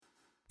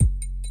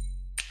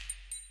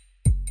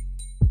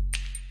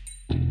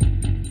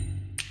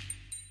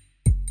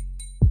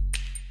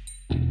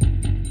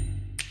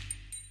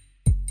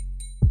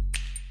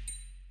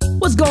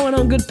What's going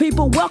on, good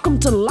people? Welcome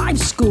to Life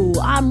School.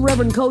 I'm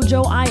Reverend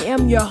Kojo. I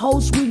am your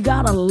host. We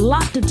got a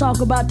lot to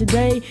talk about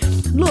today.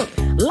 Look,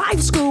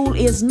 Life School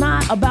is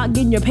not about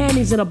getting your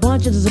panties in a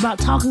bunch. It's about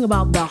talking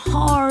about the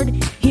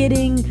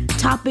hard-hitting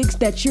topics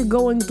that you're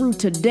going through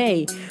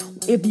today.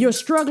 If you're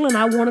struggling,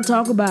 I want to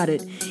talk about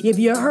it. If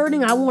you're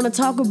hurting, I want to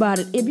talk about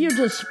it. If you're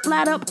just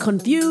flat up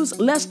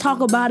confused, let's talk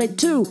about it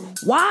too.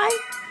 Why?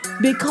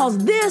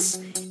 Because this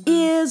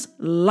is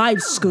Life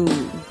School.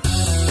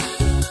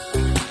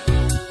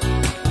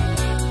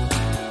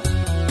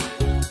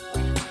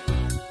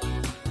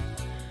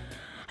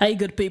 Hey,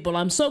 good people,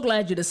 I'm so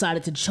glad you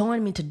decided to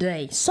join me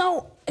today.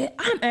 So,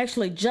 I'm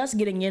actually just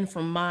getting in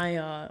from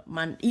my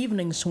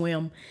evening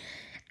swim,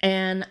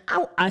 and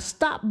I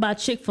stopped by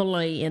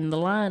Chick-fil-A, and the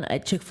line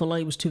at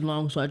Chick-fil-A was too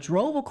long, so I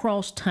drove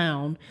across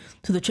town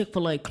to the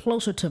Chick-fil-A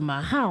closer to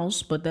my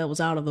house, but that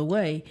was out of the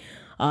way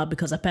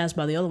because I passed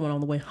by the other one on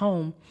the way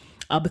home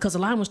because the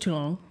line was too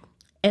long.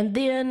 And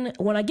then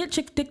when I get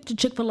to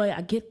Chick-fil-A,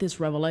 I get this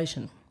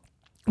revelation,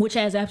 which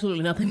has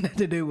absolutely nothing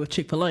to do with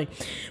Chick-fil-A.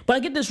 But I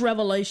get this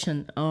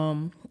revelation,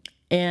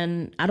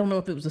 and I don't know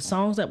if it was the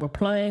songs that were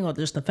playing or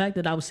just the fact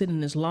that I was sitting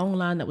in this long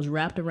line that was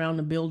wrapped around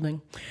the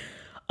building.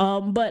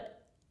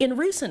 But in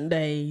recent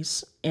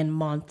days and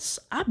months,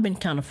 I've been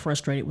kind of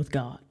frustrated with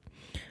God,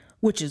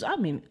 which is, I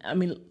mean,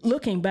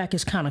 looking back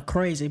is kind of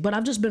crazy, but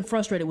I've just been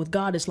frustrated with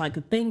God. It's like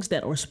the things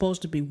that were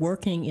supposed to be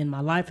working in my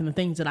life and the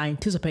things that I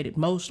anticipated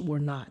most were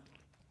not.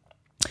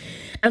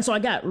 And so I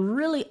got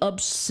really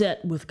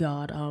upset with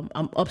God.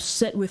 I'm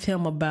upset with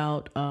him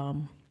about,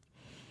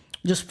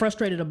 just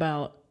frustrated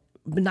about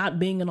not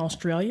being in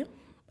Australia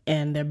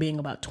and there being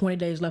about 20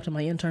 days left of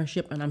my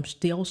internship and I'm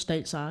still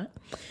stateside.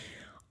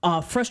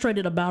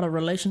 Frustrated about a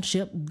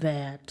relationship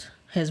that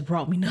has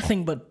brought me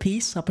nothing but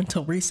peace up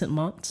until recent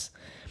months.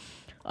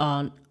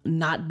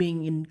 Not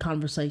being in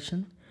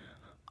conversation.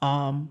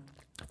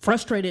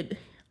 Frustrated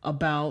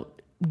about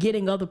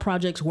getting other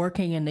projects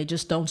working and they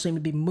just don't seem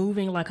to be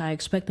moving like I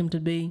expect them to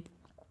be.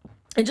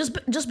 And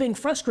just being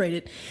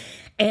frustrated.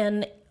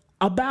 And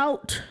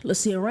about,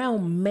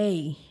 around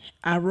May,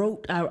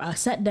 I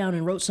sat down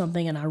and wrote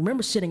something, and I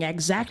remember sitting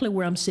exactly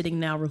where I'm sitting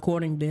now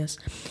recording this,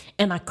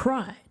 and I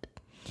cried.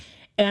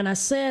 And I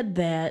said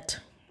that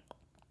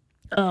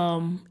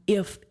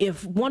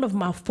if one of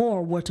my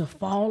four were to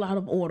fall out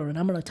of order, and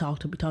I'm going to talk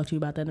to you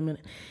about that in a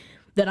minute,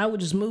 that I would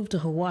just move to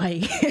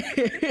Hawaii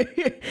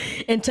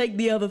and take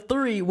the other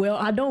three. Well,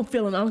 I don't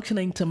feel an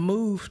unctioning to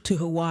move to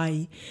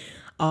Hawaii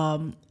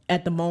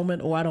at the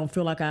moment, or I don't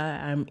feel like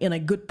I'm in a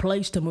good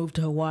place to move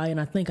to Hawaii,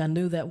 and I think I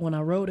knew that when I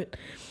wrote it.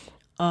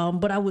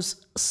 But I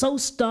was so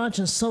staunch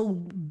and so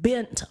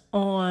bent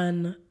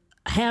on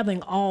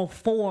having all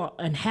four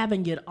and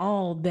having it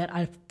all that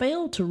I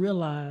failed to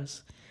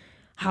realize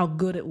how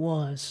good it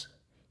was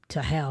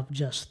to have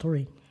just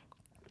three.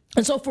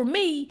 And so for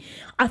me,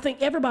 I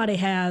think everybody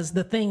has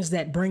the things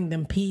that bring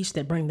them peace,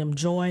 that bring them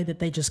joy, that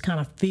they just kind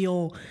of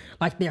feel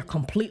like they're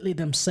completely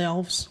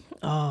themselves.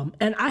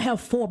 And I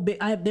have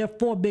there are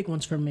four big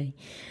ones for me.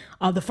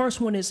 The first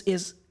one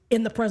is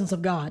in the presence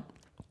of God.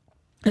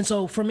 And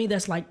so for me,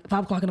 that's like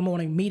 5 o'clock in the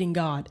morning, meeting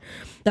God.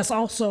 That's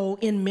also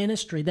in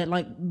ministry, that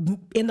like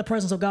in the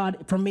presence of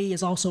God for me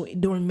is also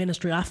doing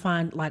ministry. I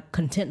find like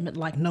contentment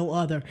like no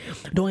other,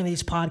 doing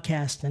these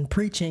podcasts and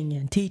preaching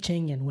and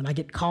teaching. And when I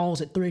get calls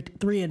at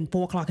 3 and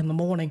 4 o'clock in the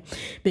morning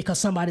because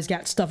somebody's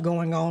got stuff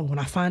going on, when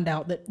I find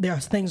out that there are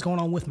things going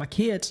on with my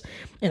kids,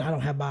 and I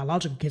don't have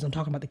biological kids, I'm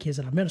talking about the kids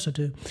that I minister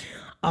to,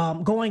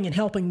 going and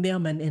helping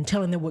them and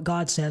telling them what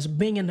God says,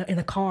 being in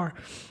a car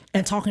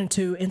and talking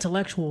to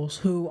intellectuals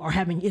who are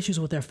having issues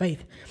with their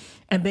faith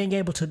and being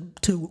able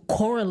to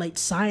correlate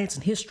science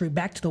and history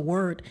back to the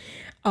word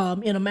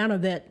in a manner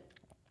that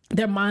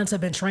their minds have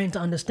been trained to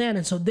understand.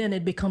 And so then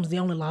it becomes the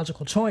only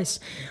logical choice,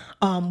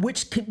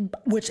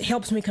 which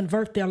helps me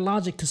convert their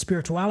logic to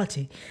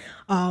spirituality.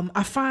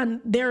 I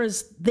find there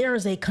is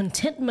a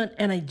contentment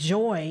and a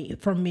joy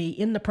for me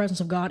in the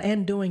presence of God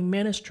and doing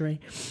ministry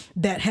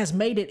that has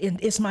made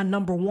it's my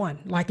number one.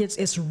 Like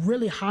it's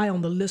really high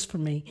on the list for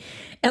me.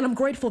 And I'm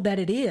grateful that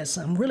it is.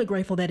 I'm really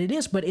grateful that it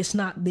is, but it's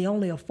not the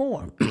only of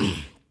four.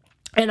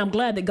 And I'm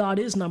glad that God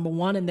is number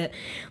one and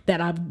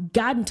that I've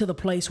gotten to the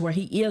place where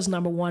he is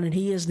number one and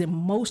he is the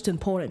most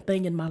important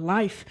thing in my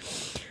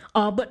life.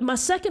 But my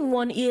second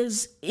one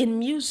is in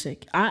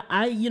music.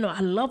 I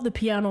love the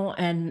piano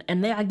and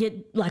then I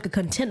get like a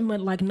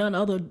contentment like none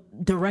other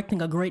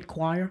directing a great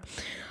choir.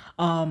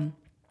 I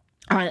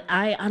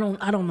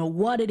don't know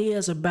what it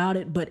is about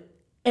it, but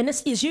and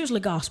it's usually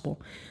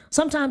gospel.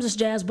 Sometimes it's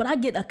jazz, but I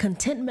get a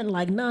contentment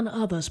like none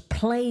others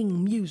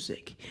playing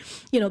music.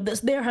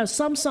 There are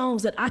some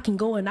songs that I can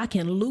go and I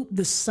can loop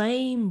the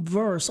same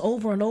verse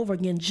over and over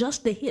again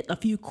just to hit a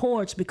few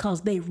chords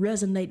because they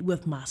resonate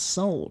with my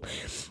soul.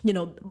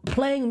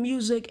 Playing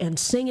music and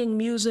singing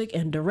music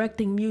and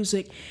directing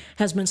music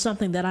has been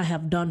something that I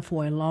have done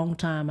for a long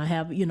time.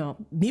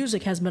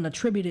 Music has been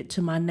attributed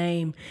to my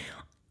name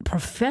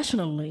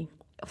professionally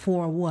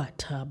for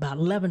about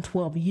 11,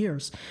 12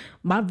 years.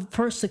 My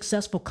first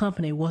successful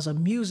company was a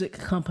music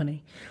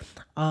company.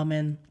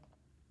 And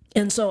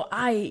And so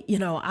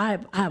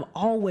I've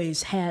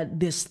always had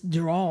this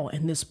draw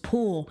and this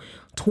pull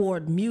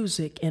toward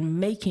music and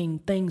making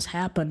things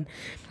happen.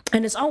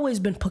 And it's always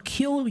been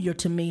peculiar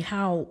to me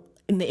how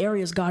in the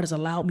areas God has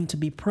allowed me to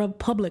be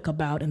public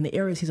about and the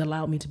areas he's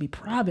allowed me to be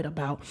private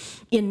about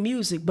in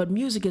music. But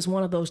music is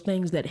one of those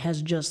things that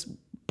has just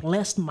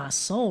blessed my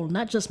soul,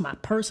 not just my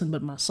person,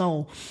 but my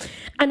soul.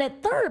 And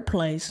at third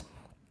place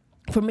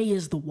for me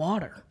is the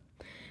water,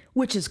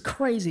 which is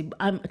crazy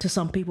to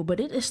some people, but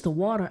it is the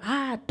water.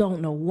 I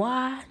don't know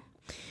why,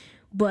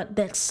 but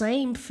that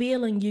same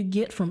feeling you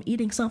get from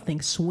eating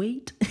something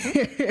sweet,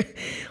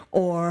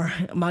 or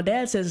my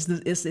dad says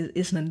it's an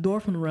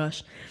endorphin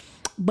rush,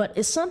 but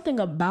it's something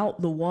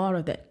about the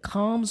water that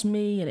calms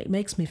me and it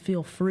makes me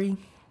feel free.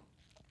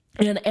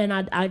 And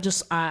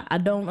I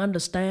don't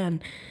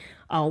understand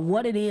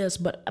what it is,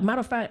 but a matter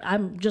of fact,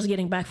 I'm just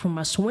getting back from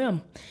my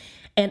swim.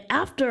 And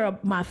after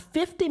my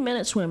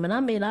 50-minute swim, and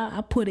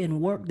I put in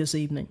work this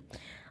evening,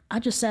 I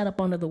just sat up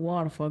under the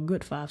water for a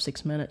good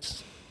 5-6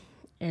 minutes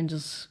and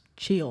just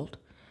chilled.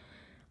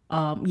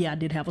 I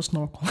did have a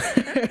snorkel.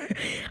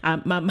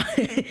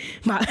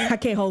 I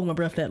can't hold my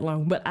breath that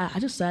long, but I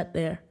just sat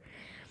there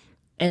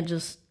and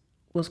just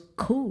was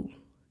cool.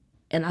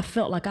 And I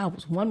felt like I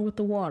was one with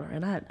the water,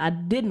 and I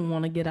didn't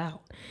want to get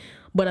out.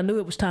 But I knew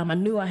it was time. I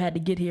knew I had to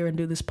get here and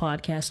do this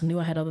podcast. I knew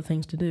I had other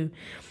things to do.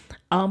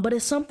 But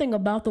it's something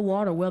about the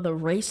water, whether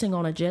racing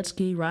on a jet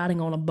ski,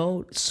 riding on a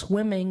boat,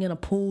 swimming in a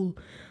pool,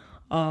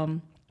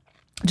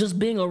 just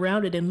being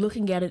around it and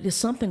looking at it is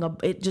something.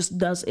 It just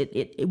does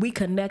it. We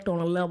connect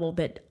on a level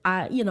that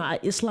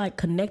it's like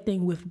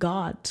connecting with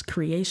God's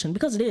creation,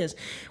 because it is.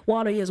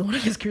 Water is one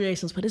of His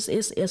creations, but it's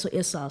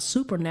a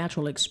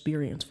supernatural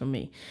experience for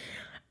me.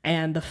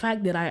 And the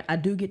fact that I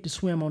do get to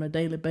swim on a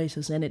daily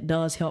basis, and it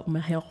does help my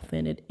health,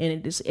 and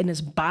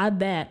it's by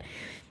that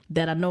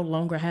I no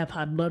longer have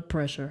high blood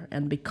pressure,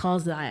 and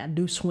because I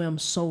do swim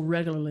so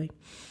regularly,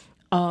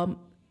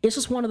 it's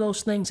just one of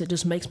those things that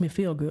just makes me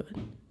feel good,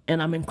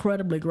 and I'm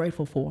incredibly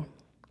grateful for.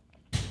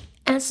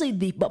 And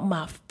but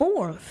my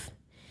fourth,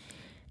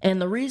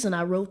 and the reason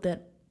I wrote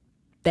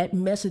that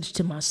message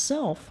to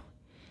myself,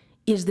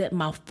 is that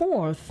my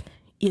fourth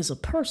is a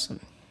person.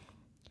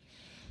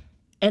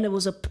 And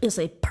it's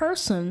a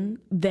person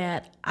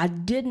that I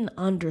didn't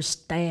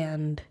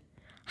understand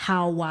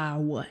how, why, or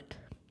what.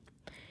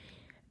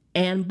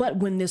 But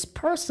when this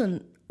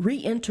person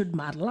re-entered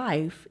my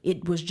life,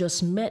 it was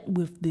just met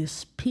with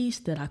this peace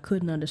that I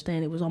couldn't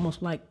understand. It was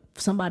almost like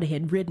somebody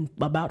had written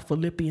about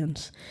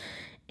Philippians,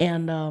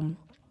 and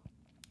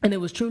it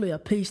was truly a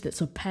peace that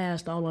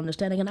surpassed all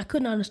understanding. And I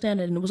couldn't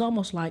understand it, and it was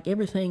almost like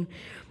everything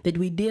that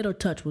we did or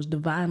touched was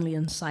divinely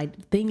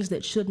incited. Things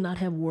that should not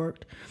have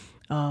worked.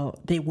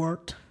 They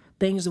worked.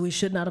 Things that we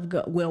should not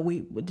have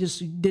we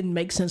just didn't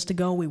make sense to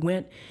go. We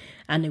went,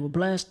 and they were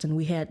blessed,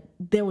 and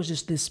there was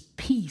just this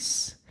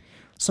peace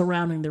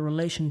surrounding the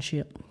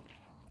relationship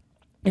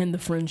and the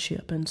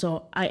friendship. And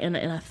so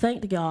I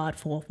thanked God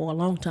for a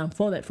long time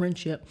for that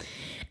friendship.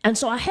 And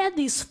so I had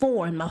these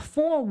four, and my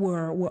four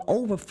were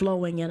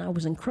overflowing, and I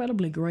was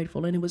incredibly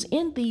grateful. And it was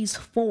in these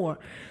four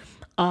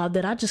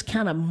that I just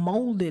kind of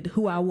molded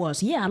who I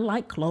was. Yeah, I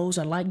like clothes.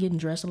 I like getting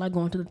dressed. I like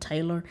going to the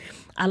tailor.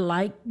 I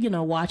like,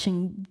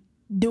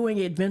 doing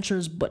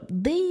adventures. But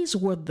these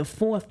were the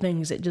four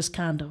things that just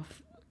kind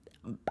of,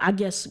 I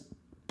guess,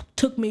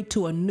 took me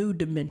to a new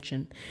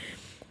dimension.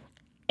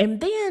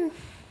 And then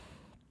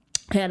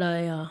had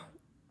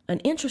an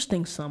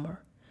interesting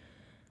summer,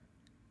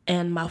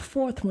 and my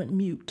fourth went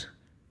mute.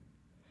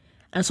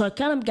 And so I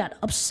kind of got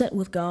upset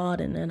with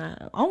God, and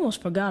I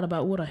almost forgot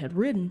about what I had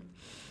written.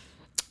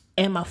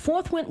 And my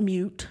fourth went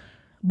mute,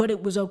 but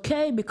it was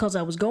okay because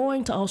I was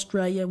going to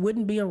Australia,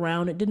 wouldn't be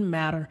around, it didn't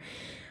matter.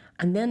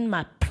 And then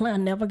my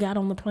plan never got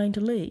on the plane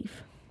to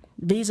leave.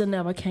 Visa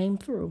never came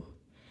through.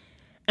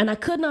 And I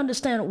couldn't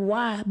understand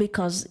why,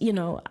 because, it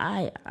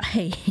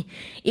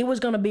was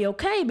going to be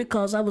okay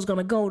because I was going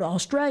to go to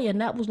Australia,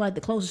 and that was like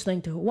the closest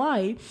thing to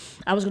Hawaii.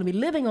 I was going to be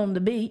living on the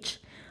beach.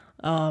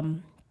 I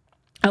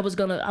was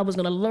going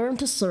to learn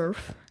to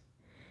surf,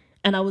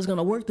 and I was going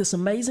to work this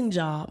amazing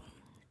job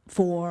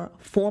for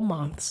 4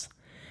 months.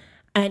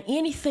 And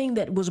anything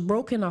that was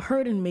broken or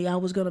hurting me, I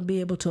was going to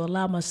be able to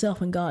allow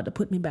myself and God to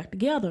put me back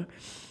together.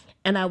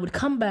 And I would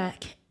come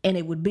back and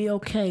it would be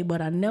okay,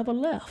 but I never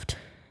left.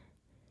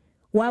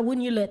 Why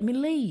wouldn't you let me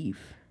leave?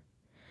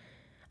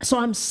 So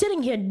I'm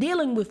sitting here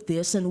dealing with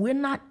this, and we're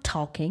not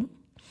talking.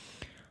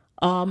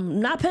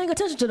 Not paying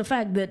attention to the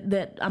fact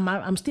that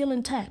I'm still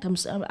intact.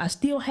 I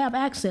still have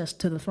access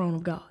to the throne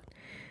of God.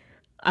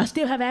 I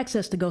still have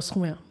access to go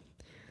swim.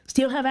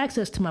 Still have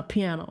access to my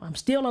piano. I'm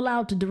still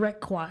allowed to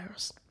direct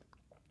choirs.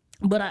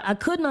 But I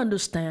couldn't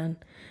understand.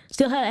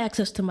 Still had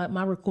access to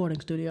my recording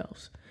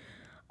studios.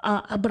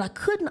 But I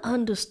couldn't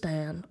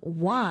understand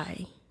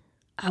why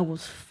I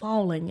was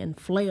falling and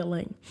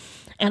flailing.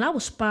 And I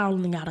was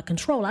spiraling out of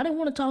control. I didn't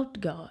want to talk to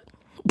God.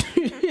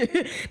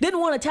 Didn't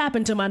want to tap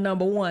into my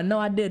number one. No,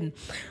 I didn't.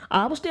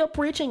 I was still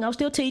preaching. I was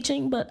still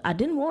teaching. But I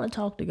didn't want to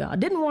talk to God. I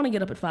didn't want to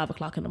get up at 5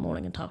 o'clock in the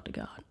morning and talk to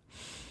God.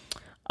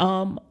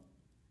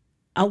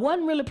 I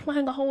wasn't really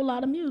playing a whole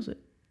lot of music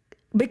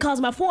because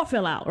my four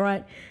fell out,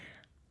 right?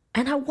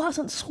 And I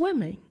wasn't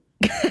swimming.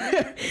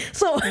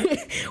 So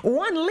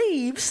one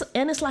leaves,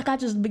 and it's like I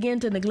just began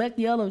to neglect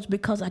the others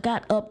because I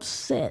got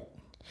upset.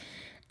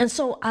 And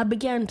so I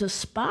began to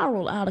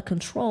spiral out of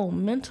control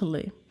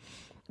mentally,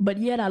 but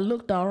yet I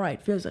looked all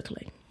right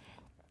physically.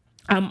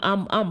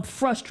 I'm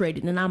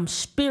frustrated, and I'm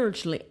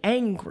spiritually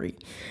angry.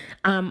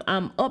 I'm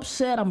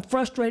upset. I'm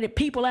frustrated.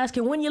 People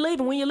asking, when you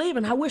leaving? When you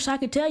leaving? I wish I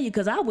could tell you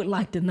because I would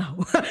like to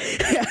know.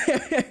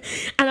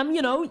 And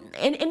I'm,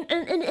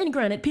 and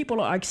granted,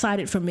 people are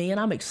excited for me, and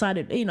I'm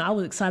excited. I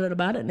was excited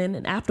about it. And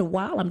then after a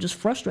while, I'm just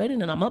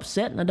frustrated, and I'm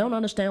upset, and I don't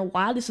understand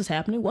why this is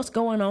happening, what's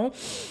going on.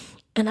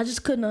 And I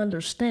just couldn't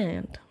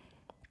understand.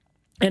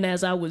 And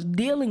as I was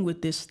dealing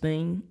with this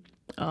thing,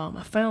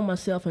 I found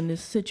myself in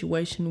this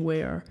situation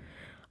where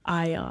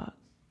I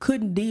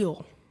couldn't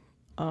deal,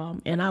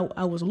 and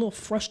I was a little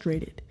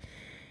frustrated.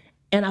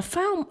 And I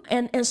found,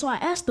 and so I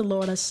asked the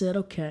Lord, I said,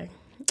 okay,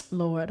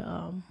 Lord,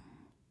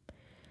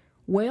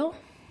 well,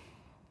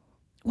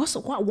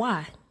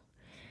 why?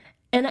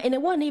 And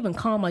it wasn't even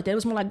calm like that. It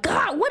was more like,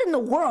 God, what in the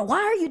world? Why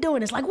are you doing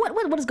this? Like,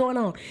 what is going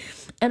on?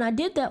 And I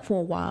did that for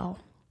a while.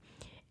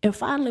 And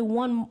finally,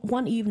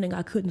 one evening,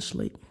 I couldn't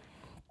sleep.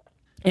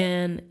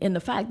 And in the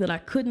fact that I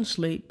couldn't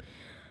sleep,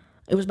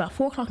 it was about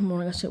 4 o'clock in the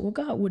morning. I said, well,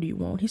 God, what do you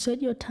want? He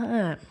said, your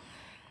time.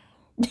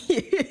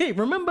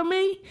 Remember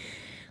me?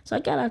 So I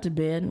got out of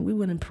bed, and we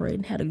went and prayed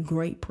and had a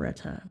great prayer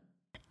time.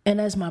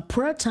 And as my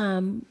prayer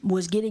time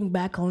was getting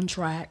back on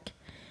track,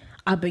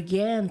 I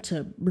began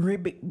to,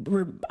 remember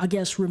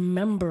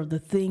the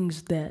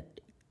things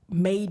that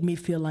made me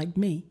feel like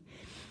me.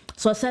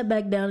 So I sat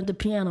back down at the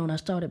piano, and I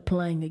started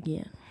playing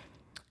again.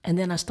 And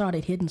then I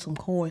started hitting some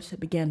chords that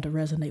began to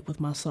resonate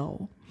with my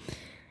soul.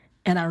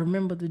 And I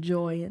remember the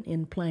joy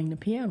in playing the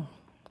piano.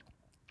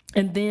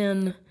 And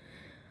then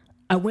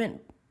I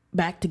went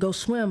back to go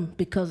swim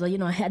because, I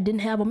didn't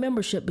have a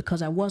membership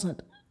because I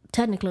wasn't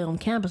technically on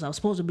campus. I was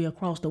supposed to be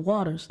across the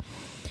waters.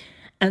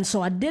 And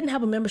so I didn't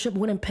have a membership,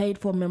 went and paid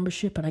for a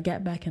membership, and I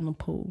got back in the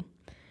pool.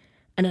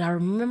 And then I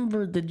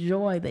remembered the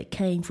joy that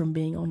came from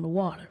being in the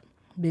water.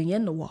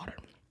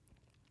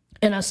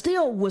 And I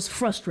still was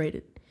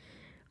frustrated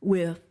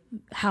with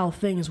how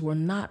things were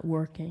not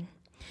working.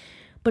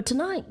 But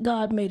tonight,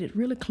 God made it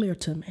really clear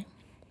to me.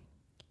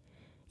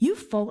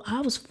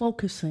 I was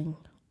focusing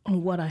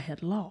on what I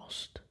had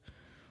lost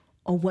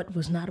or what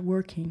was not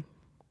working,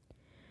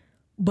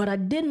 but I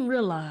didn't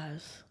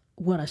realize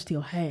what I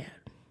still had.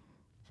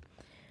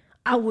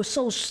 I was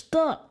so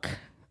stuck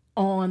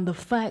on the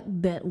fact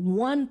that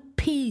one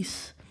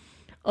piece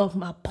of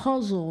my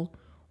puzzle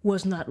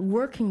was not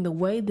working the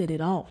way that it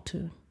ought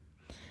to,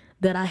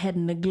 that I had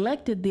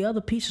neglected the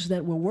other pieces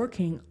that were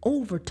working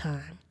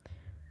overtime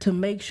to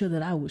make sure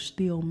that I was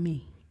still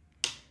me,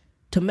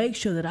 to make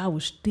sure that I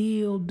was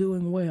still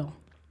doing well,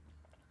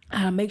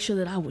 to make sure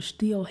that I was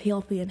still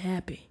healthy and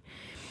happy.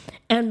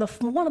 And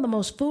one of the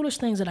most foolish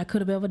things that I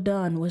could have ever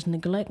done was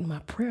neglect my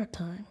prayer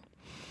time,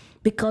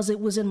 because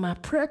it was in my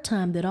prayer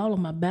time that all of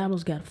my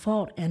battles got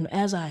fought. And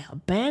as I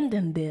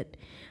abandoned it,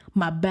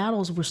 my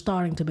battles were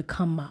starting to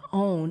become my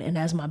own. And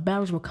as my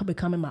battles were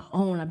becoming my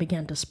own, I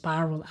began to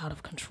spiral out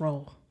of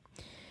control.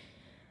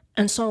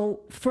 And so,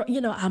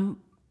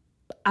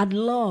 I'd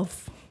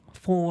love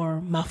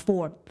for my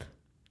fourth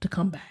to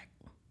come back.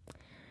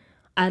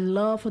 I'd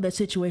love for that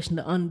situation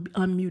to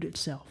unmute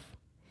itself.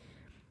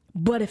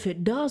 But if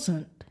it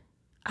doesn't,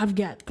 I've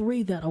got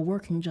 3 that are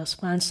working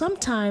just fine.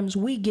 Sometimes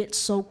we get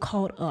so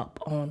caught up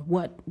on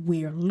what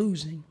we're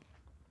losing.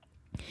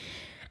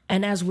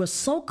 And as we're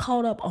so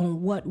caught up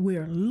on what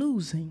we're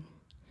losing,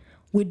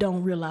 we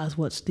don't realize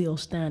what's still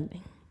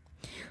standing.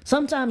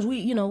 Sometimes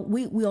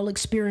we'll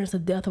experience the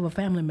death of a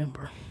family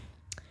member.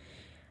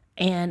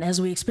 And as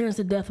we experience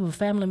the death of a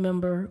family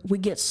member, we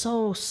get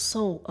so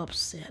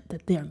upset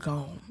that they're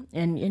gone.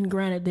 And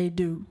granted, they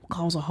do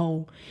cause a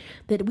hole,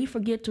 that we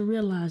forget to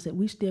realize that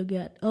we still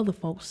got other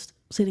folks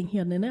sitting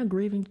here, and they're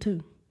grieving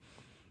too.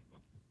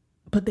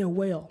 But they're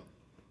well.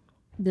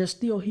 They're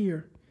still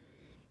here.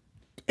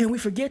 And we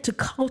forget to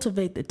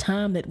cultivate the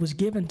time that was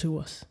given to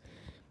us.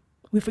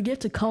 We forget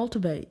to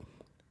cultivate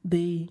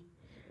the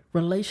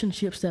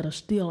relationships that are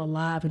still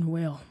alive and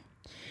well.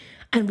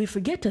 And we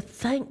forget to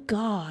thank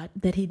God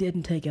that he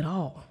didn't take it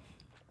all.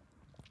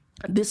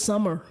 This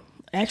summer,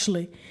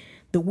 actually,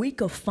 the week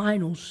of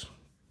finals,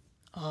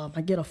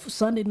 I get a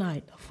Sunday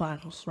night of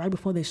finals, right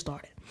before they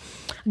started.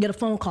 I get a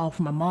phone call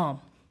from my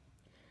mom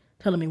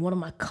telling me one of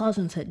my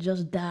cousins had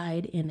just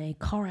died in a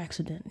car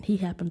accident. He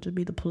happened to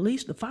be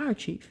the fire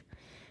chief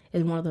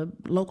in one of the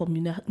local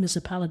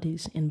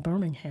municipalities in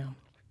Birmingham.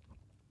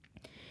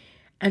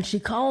 And she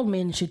called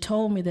me and she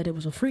told me that it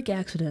was a freak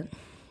accident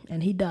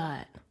and he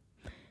died.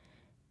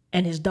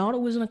 And his daughter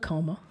was in a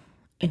coma,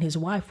 and his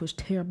wife was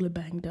terribly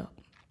banged up.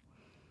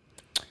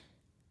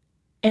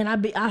 And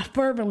I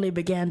fervently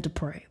began to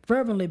pray,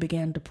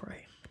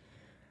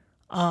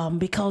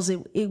 because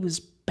it was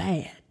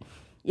bad.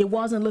 It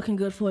wasn't looking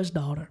good for his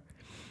daughter.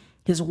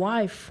 His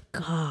wife,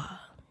 God,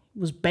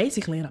 was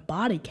basically in a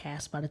body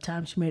cast by the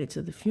time she made it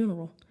to the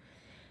funeral.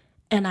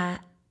 And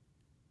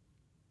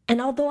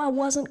although I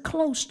wasn't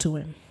close to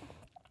him,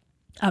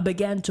 I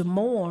began to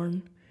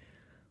mourn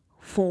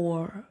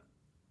for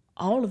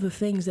all of the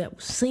things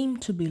that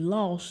seemed to be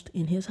lost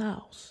in his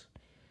house.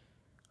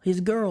 His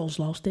girls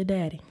lost their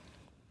daddy.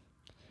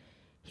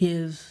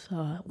 His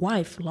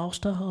wife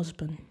lost her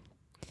husband.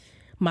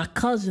 My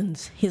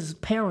cousins, his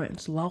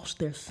parents, lost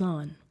their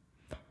son.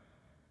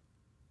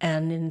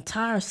 And the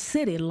entire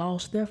city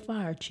lost their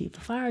fire chief.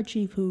 The fire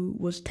chief who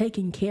was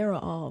taking care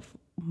of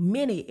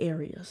many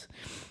areas,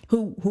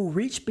 who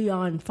reached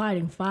beyond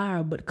fighting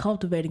fire but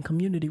cultivating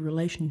community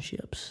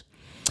relationships.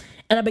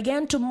 And I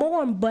began to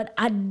mourn, but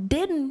I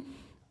didn't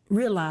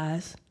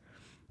realize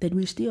that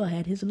we still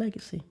had his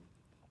legacy.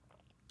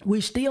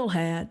 We still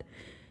had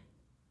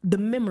the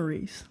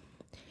memories.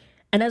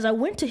 And as I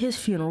went to his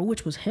funeral,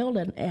 which was held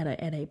at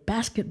a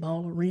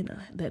basketball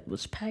arena that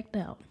was packed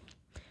out,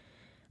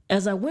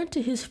 as I went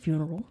to his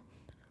funeral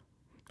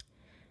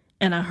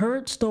and I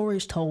heard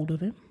stories told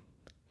of him,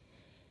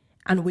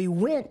 and we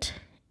went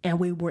and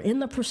we were in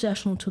the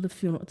processional to the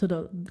funeral,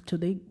 to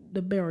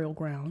the burial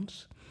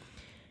grounds,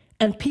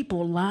 and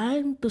people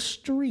lined the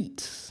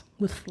streets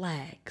with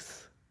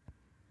flags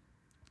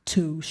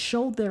to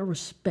show their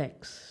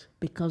respects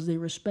because they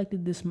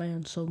respected this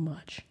man so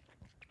much.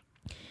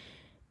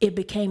 It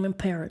became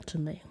apparent to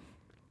me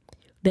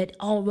that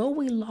although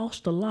we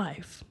lost a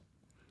life,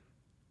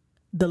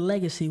 the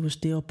legacy was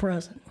still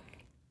present.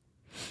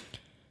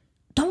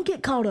 Don't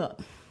get caught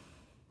up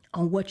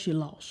on what you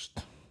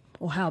lost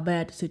or how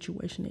bad the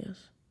situation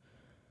is.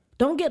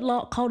 Don't get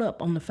caught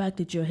up on the fact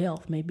that your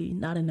health may be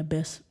not in the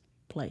best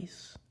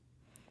place.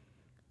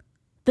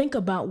 Think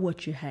about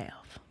what you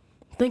have.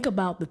 Think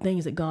about the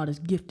things that God has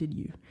gifted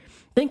you.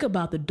 Think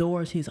about the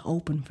doors he's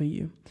opened for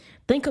you.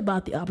 Think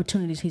about the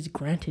opportunities he's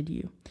granted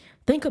you.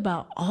 Think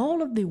about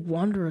all of the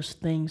wondrous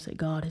things that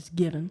God has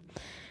given.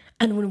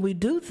 And when we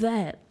do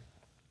that,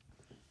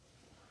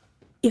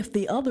 if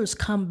the others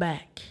come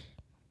back,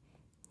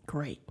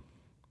 great.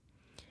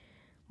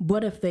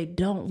 But if they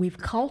don't, we've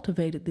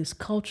cultivated this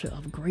culture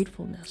of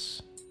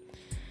gratefulness.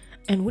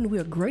 And when we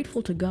are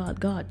grateful to God,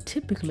 God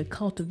typically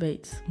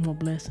cultivates more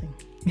blessing.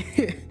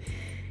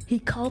 He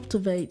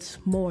cultivates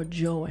more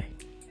joy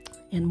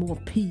and more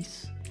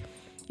peace.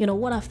 You know,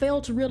 what I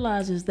failed to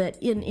realize is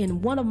that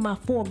in one of my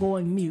 4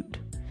 going mute,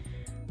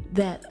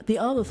 that the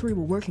other 3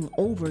 were working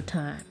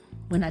overtime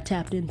when I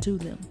tapped into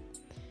them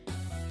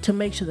to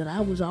make sure that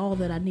I was all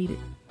that I needed,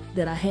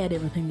 that I had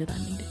everything that I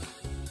needed.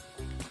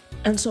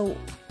 And so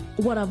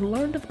what I've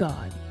learned of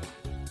God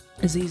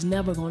is he's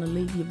never going to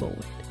leave you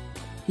void.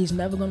 He's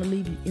never going to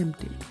leave you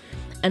empty.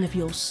 And if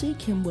you'll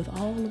seek him with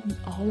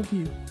all of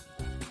you,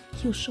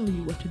 he'll show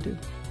you what to do.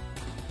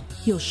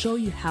 He'll show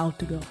you how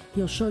to go.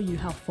 He'll show you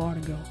how far to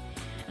go.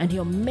 And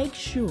he'll make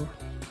sure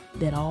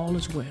that all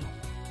is well.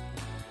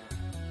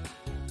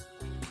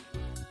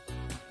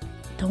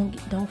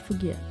 Don't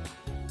forget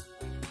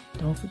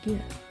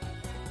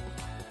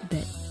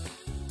that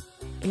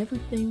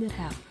everything that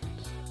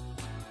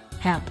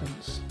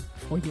happens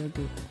for your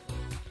good.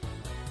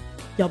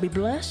 Y'all be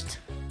blessed.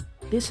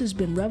 This has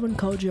been Reverend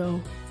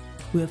Kojo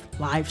with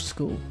Life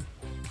School.